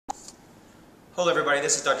Hello everybody,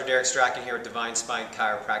 this is Dr. Derek Strachan here at Divine Spine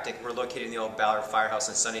Chiropractic. We're located in the old Ballard Firehouse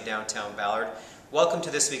in sunny downtown Ballard. Welcome to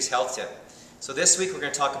this week's health tip. So this week we're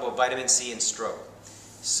going to talk about vitamin C and stroke.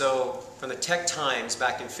 So from the Tech Times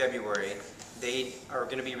back in February, they are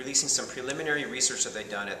going to be releasing some preliminary research that they've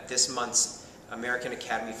done at this month's American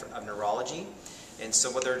Academy of Neurology. And so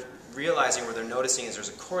what they're realizing, what they're noticing is there's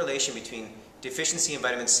a correlation between deficiency in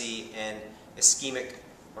vitamin C and ischemic,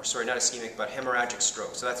 or sorry, not ischemic, but hemorrhagic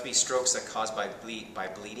stroke. So that's be strokes that are caused by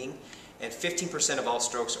bleeding. And 15% of all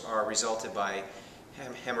strokes are resulted by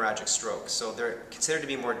hemorrhagic stroke. So they're considered to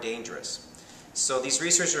be more dangerous. So these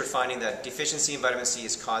researchers are finding that deficiency in vitamin C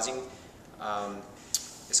is causing a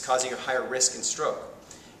higher risk in stroke.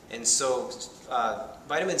 And so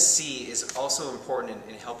vitamin C is also important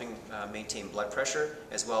in helping maintain blood pressure,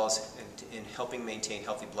 as well as in helping maintain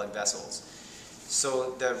healthy blood vessels.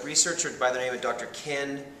 So the researcher by the name of Dr.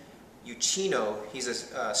 Ken Ucchino, he's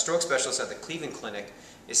a stroke specialist at the Cleveland Clinic,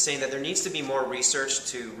 is saying that there needs to be more research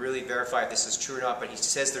to really verify if this is true or not, but he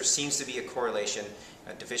says there seems to be a correlation,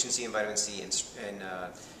 a deficiency in vitamin C and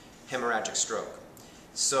hemorrhagic stroke.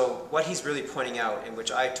 So what he's really pointing out, and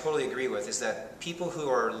which I totally agree with, is that people who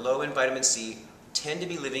are low in vitamin C tend to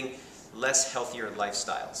be living less healthier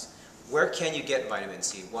lifestyles. Where can you get vitamin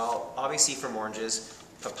C? Well, obviously from oranges.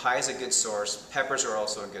 Papaya is a good source. Peppers are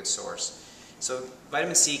also a good source. So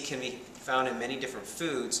vitamin C can be found in many different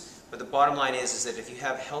foods, but the bottom line is that if you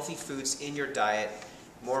have healthy foods in your diet,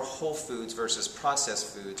 more whole foods versus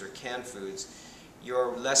processed foods or canned foods,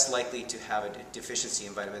 you're less likely to have a deficiency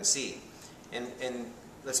in vitamin C. And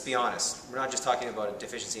let's be honest, we're not just talking about a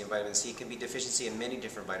deficiency in vitamin C. It can be deficiency in many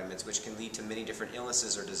different vitamins, which can lead to many different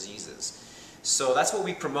illnesses or diseases. So that's what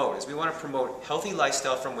we promote, is we want to promote healthy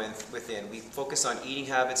lifestyle from within. We focus on eating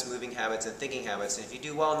habits, moving habits, and thinking habits. And if you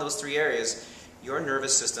do well in those three areas, your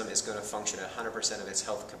nervous system is going to function at 100% of its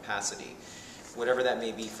health capacity, whatever that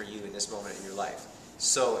may be for you in this moment in your life.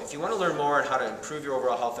 So if you want to learn more on how to improve your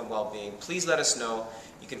overall health and well-being, please let us know.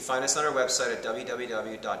 You can find us on our website at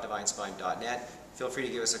www.divinespine.net. Feel free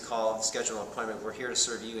to give us a call, schedule an appointment. We're here to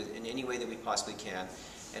serve you in any way that we possibly can.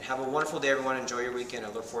 And have a wonderful day, everyone. Enjoy your weekend. I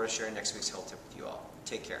look forward to sharing next week's health tip with you all.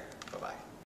 Take care. Bye-bye.